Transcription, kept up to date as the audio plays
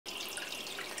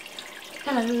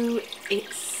Hello,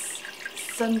 it's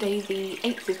Sunday the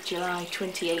 8th of July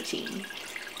 2018.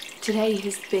 Today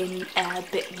has been a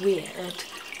bit weird.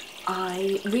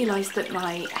 I realised that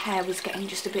my hair was getting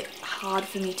just a bit hard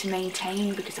for me to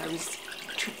maintain because I was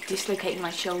dislocating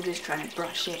my shoulders trying to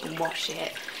brush it and wash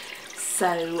it.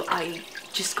 So I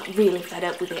just got really fed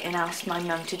up with it and asked my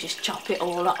mum to just chop it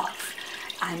all off.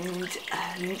 And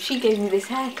she gave me this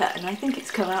haircut and I think it's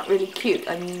come out really cute.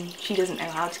 I mean, she doesn't know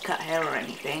how to cut hair or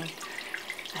anything.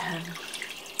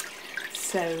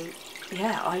 So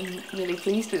yeah, I'm really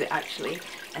pleased with it actually,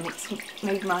 and it's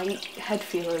made my head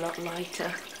feel a lot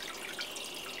lighter.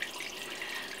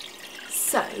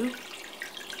 So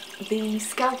the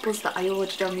scalpels that I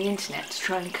ordered on the internet to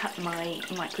try and cut my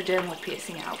microdermal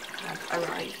piercing out have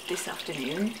arrived this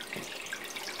afternoon.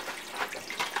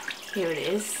 Here it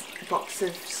is, a box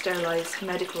of sterilised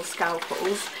medical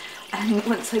scalpels, and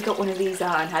once I got one of these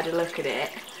out and had a look at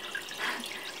it,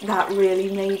 that really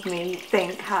made me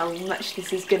think how much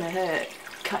this is going to hurt,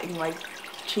 cutting my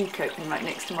cheek open right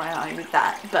next to my eye with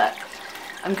that, but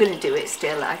I'm going to do it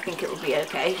still. I think it will be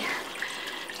okay.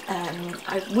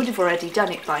 I would have already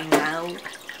done it by now,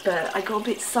 but I got a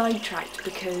bit sidetracked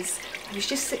because I was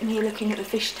just sitting here looking at the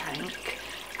fish tank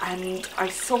and I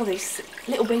saw this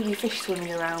little baby fish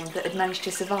swimming around that had managed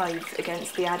to survive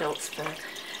against the adults for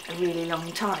a really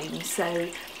long time. So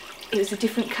it was a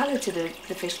different colour to the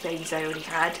fish babies I already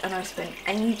had, and I spent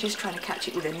ages trying to catch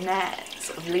it with a net,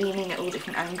 sort of leaning at all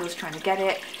different angles trying to get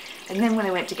it. And then when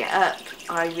I went to get up,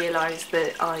 I realised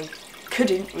that I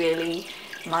couldn't really.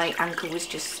 My ankle was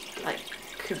just like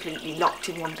completely locked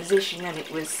in one position and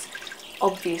it was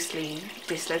obviously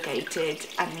dislocated,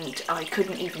 and I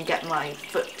couldn't even get my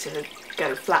foot to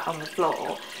go flat on the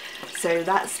floor. So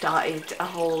that started a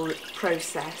whole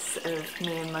process of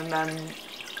me and my mum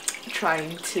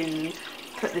trying to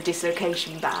put the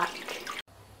dislocation back.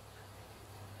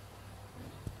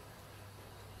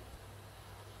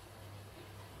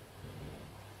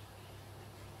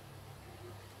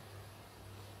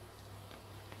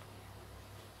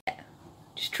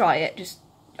 Just try it.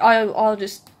 I'll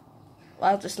just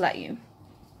let you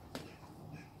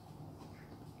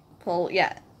pull,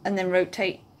 yeah, and then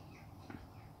rotate.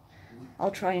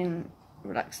 I'll try and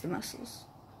relax the muscles.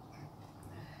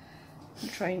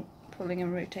 And try pulling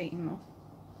and rotating more.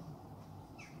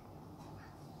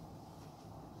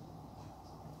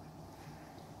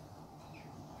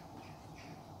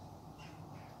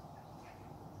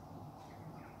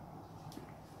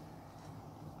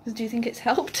 Do you think it's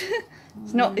helped?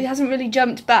 It's not. It hasn't really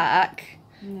jumped back.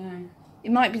 No.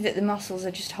 It might be that the muscles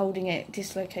are just holding it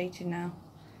dislocated now.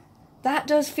 That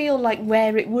does feel like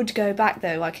where it would go back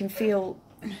though. I can feel,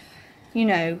 you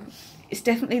know, it's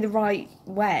definitely the right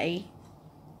way.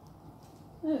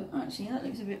 Oh, actually, that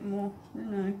looks a bit more. I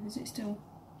don't know. Is it still?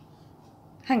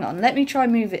 Hang on, let me try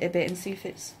move it a bit and see if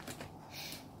it's.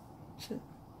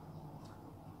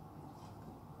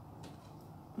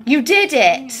 You did it!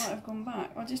 I think it might have gone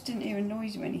back. I just didn't hear a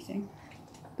noise or anything.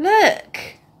 Look!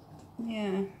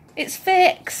 Yeah. It's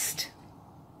fixed.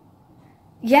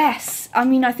 Yes, I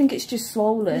mean, I think it's just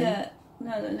swollen. Yeah.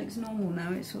 No, that looks normal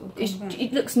now. It's sort of gone back.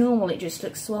 It looks normal, it just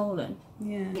looks swollen.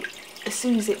 Yeah. As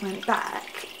soon as it went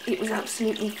back, it was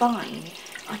absolutely fine.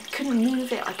 I couldn't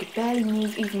move it, I could barely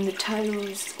move even the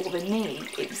toes or the knee,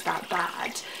 it was that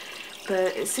bad.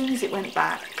 But as soon as it went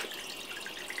back,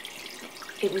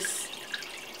 it was,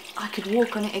 I could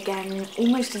walk on it again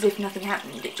almost as if nothing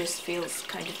happened. It just feels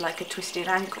kind of like a twisted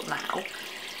ankle now.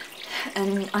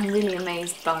 And I'm really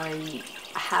amazed by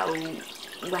how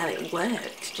well it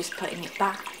worked, just putting it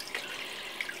back.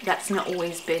 That's not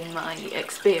always been my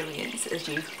experience, as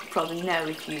you probably know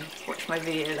if you watch my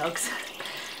video logs.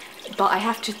 But I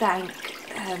have to thank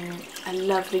a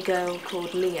lovely girl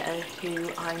called Leah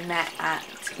who I met at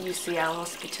UCL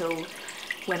Hospital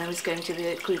when I was going to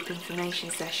the group information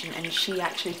session, and she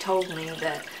actually told me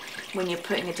that when you're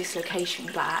putting a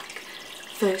dislocation back,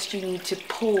 first you need to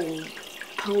pull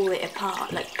it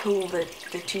apart, like pull the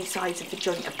two sides of the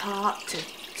joint apart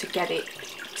to get it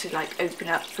to like open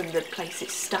up from the place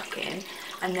it's stuck in,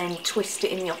 and then twist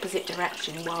it in the opposite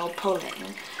direction while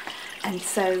pulling. And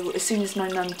so as soon as my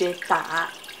mum did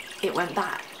that, it went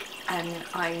back, and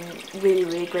I'm really,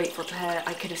 really grateful to her.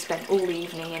 I could have spent all the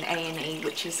evening in A&E,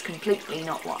 which is completely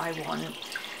not what I want,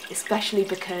 especially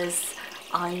because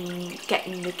I'm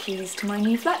getting the keys to my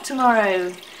new flat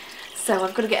tomorrow. So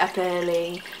I've got to get up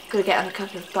early, got to get on a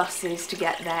couple of buses to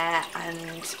get there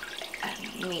and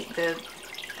meet the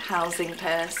housing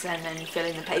person and fill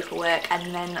in the paperwork,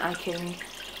 and then I can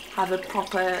have a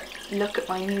proper look at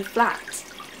my new flat,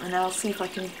 and I'll see if I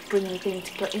can bring anything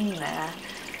to put in there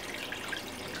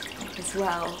as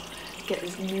well. get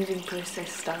this moving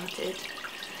process started.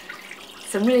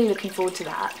 So I'm really looking forward to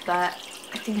that, but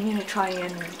I think I'm going to try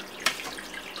and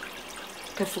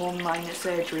perform minor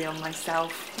surgery on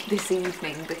myself this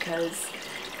evening because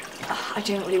I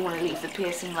don't really want to leave the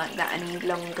piercing like that any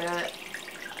longer.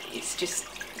 It's just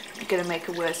going to make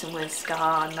a worse and worse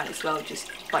scar. I might as well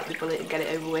just bite the bullet and get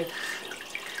it over with.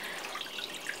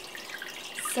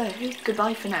 So,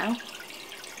 goodbye for now.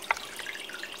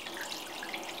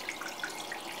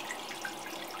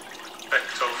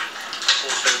 Effect of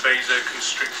also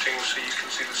vasoconstricting, so you can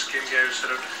see the skin go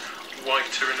sort of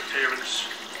whiter in appearance.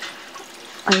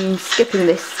 I'm skipping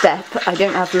this step. I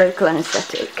don't have local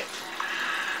anaesthetic.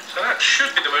 So that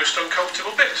should be the most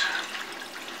uncomfortable bit.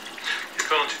 The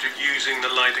advantage of using the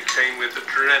lidocaine with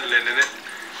adrenaline in it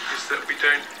is that we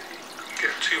don't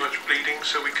get too much bleeding,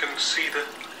 so we can see the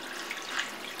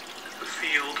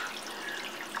field.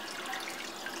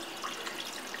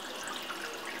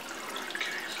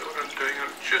 Okay, so what I'm doing, I'm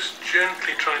just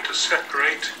gently trying to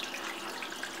separate.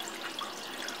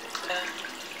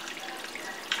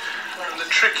 And the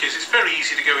trick is, it's very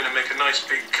easy to go in and make a nice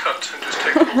big cut and just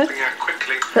take the whole thing out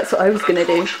quickly. That's what I was going to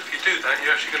do. If you do that,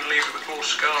 you're actually going to leave it with more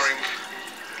scarring.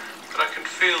 But I can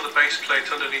feel the base plate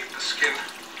underneath the skin.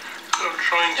 That's what I'm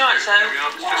trying to do. There we are,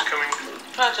 it's just coming.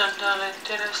 Well done, darling.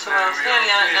 Doing it so well. It's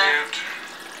nearly out now.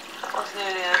 That was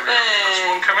nearly out. That's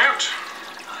one come out.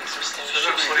 So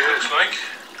that's what it looks like.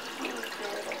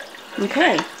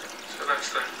 Okay. So that's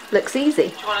the... Looks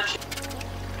easy. do you want to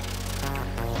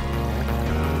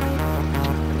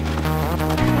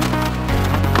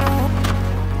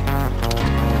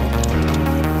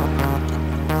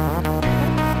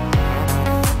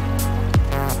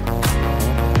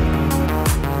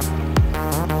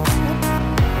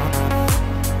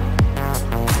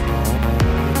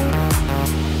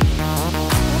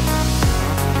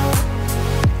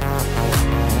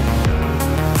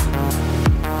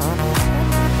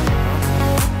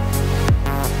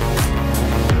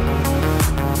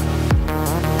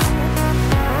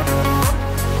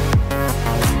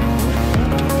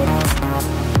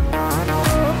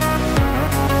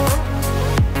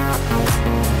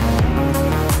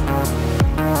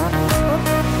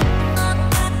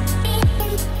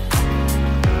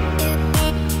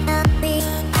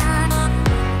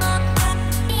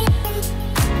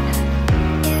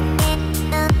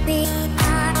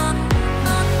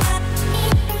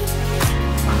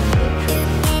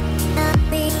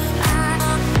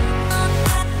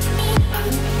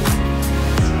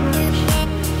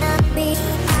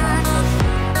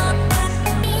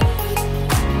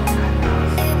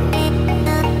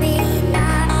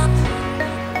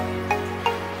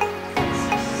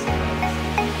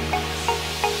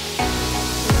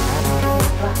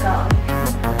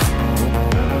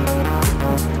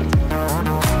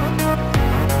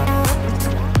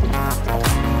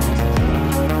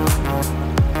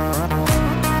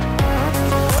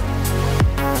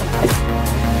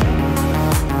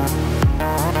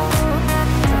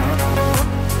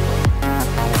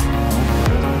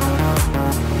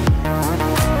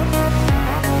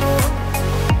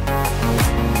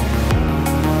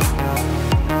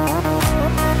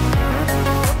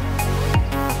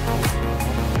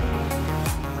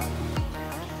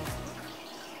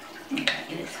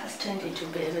turned into a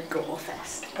bit of a gore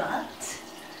fest, but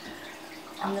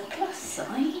on the plus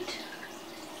side,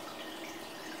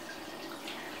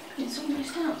 it's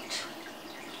almost out.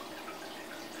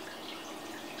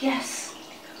 Yes,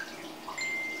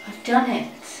 I've done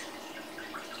it.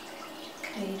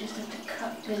 Okay, you just have to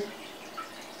cut the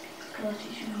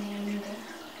cartilage on the end.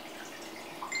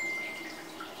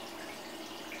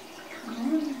 Come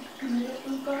on, you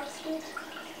little bastard.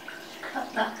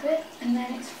 Cut that bit and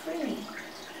then it's free.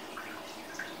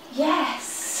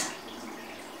 Yes!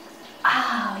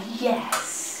 Ah,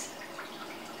 yes!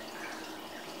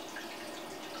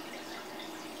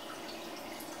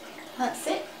 That's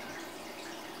it.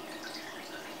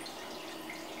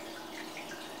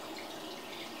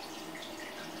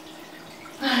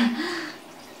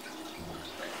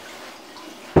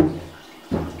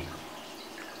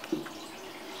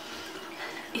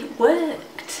 It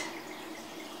worked.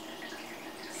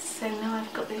 So now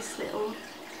I've got this little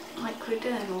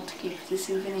microdermal to keep as a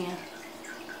souvenir.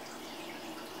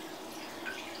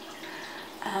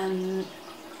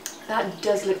 That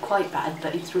does look quite bad,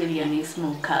 but it's really only a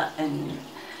small cut and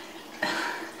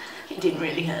it didn't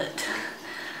really hurt.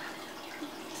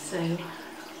 So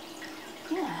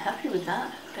yeah, happy with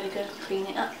that. Better go clean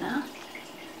it up now.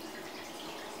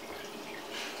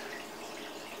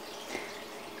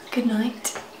 Good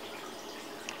night.